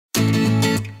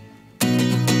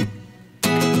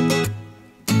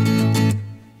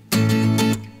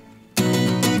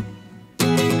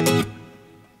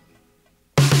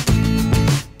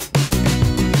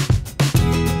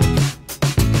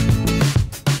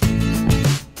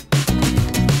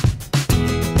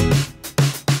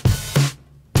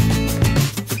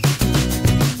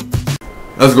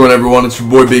How's it going, everyone? It's your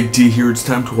boy Big T here. It's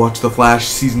time to watch The Flash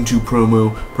Season 2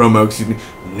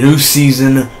 new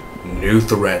season, new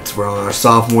threats. We're on our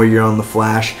sophomore year on The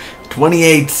Flash.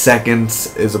 28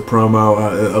 seconds is a promo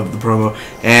of the promo,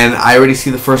 and I already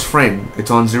see the first frame. It's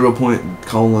on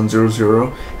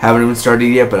 0.00. Haven't even started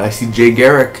yet, but I see Jay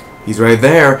Garrick. He's right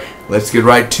there. Let's get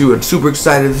right to it. Super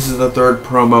excited. This is the third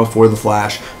promo for The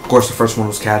Flash. Of course, the first one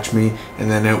was Catch Me,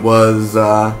 and then it was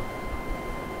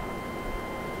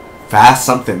Fast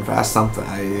something.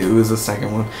 It was the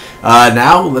second one.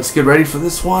 Now let's get ready for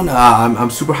this one. I'm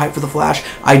super hyped for The Flash.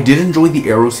 I did enjoy the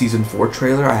Arrow Season 4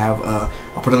 trailer. I have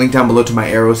I'll put a link down below to my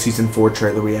Arrow Season 4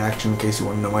 trailer reaction in case you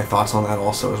want to know my thoughts on that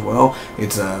also as well.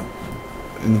 It's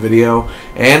in the video.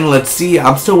 And let's see,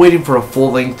 I'm still waiting for a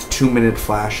full-length 2-minute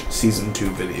Flash Season 2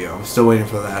 video. I'm still waiting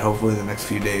for that. Hopefully in the next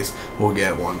few days we'll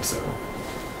get one. So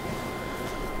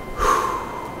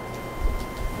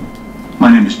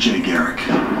my name is Jay Garrick,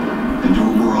 and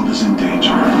your world is in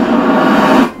danger.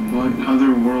 What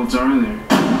other worlds are there?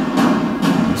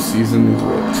 Season 3.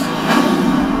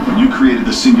 When you created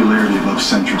the singularity above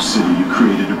Central City, you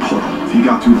created a portal. If you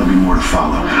got through, there'll be more to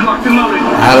follow. Locked and loaded.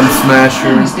 Atom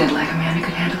Smasher. I was dead like a man who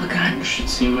could handle a gun. You should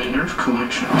see my nerve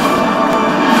collection.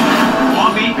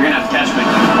 Want me? You're gonna have to catch me.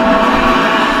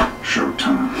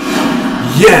 Showtime.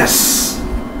 Yes!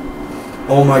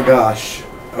 Oh my gosh.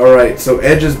 Alright, so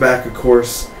Edge is back, of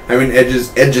course. I mean, Edge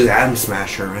is Atom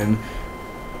Smasher, and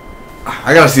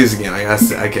I gotta see this again. I gotta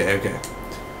see. Okay.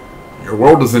 Your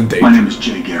world is in danger. My name is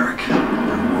Jay Garrick,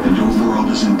 and your world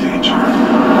is in danger.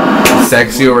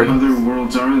 Sexy What already. other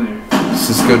worlds are there?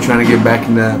 Cisco trying to get back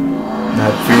in that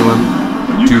feeling.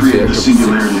 When you Tuesday, created the October 6th.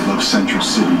 singularity above Central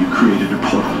City, you created a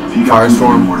portal. If you got through,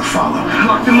 there'll be more to follow.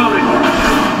 Locked and loaded.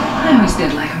 I was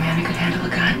dead like a man who could handle a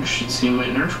gun. You should see my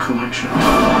nerve collection.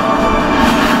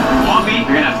 Want me? You're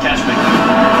gonna have to catch me.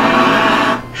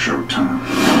 Showtime.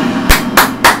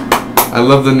 I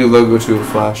love the new logo too of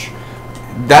Flash.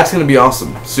 That's gonna be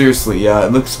awesome. Seriously,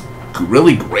 it looks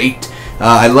really great.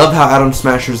 I love how Atom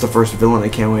Smasher is the first villain. I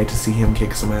can't wait to see him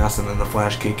kick some ass and then the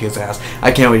Flash kick his ass.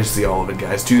 I can't wait to see all of it,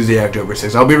 guys. Tuesday, October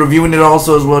 6th. I'll be reviewing it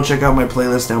also as well. Check out my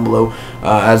playlist down below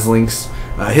as links.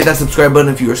 Hit that subscribe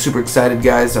button if you are super excited,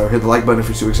 guys, or hit the like button if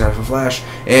you're super excited for Flash.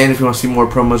 And if you want to see more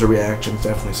promos or reactions,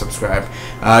 definitely subscribe.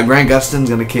 Grant Gustin's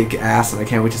going to kick ass, and I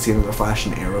can't wait to see another Flash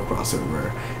and Arrow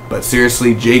crossover. But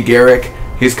seriously, Jay Garrick,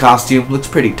 his costume looks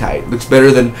pretty tight. Looks better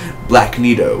than Black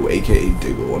Nito, a.k.a.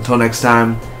 Diggle. Until next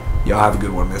time, y'all have a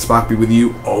good one. May Spock be with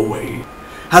you always.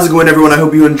 How's it going, everyone? I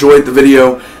hope you enjoyed the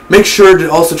video. Make sure to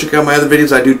also check out my other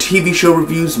videos. I do TV show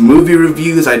reviews, movie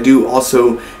reviews. I do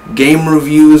also game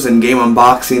reviews and game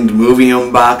unboxings, movie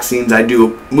unboxings. I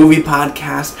do a movie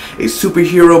podcast, a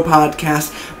superhero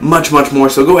podcast, much more.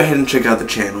 So go ahead and check out the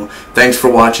channel. Thanks for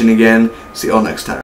watching again. See you all next time.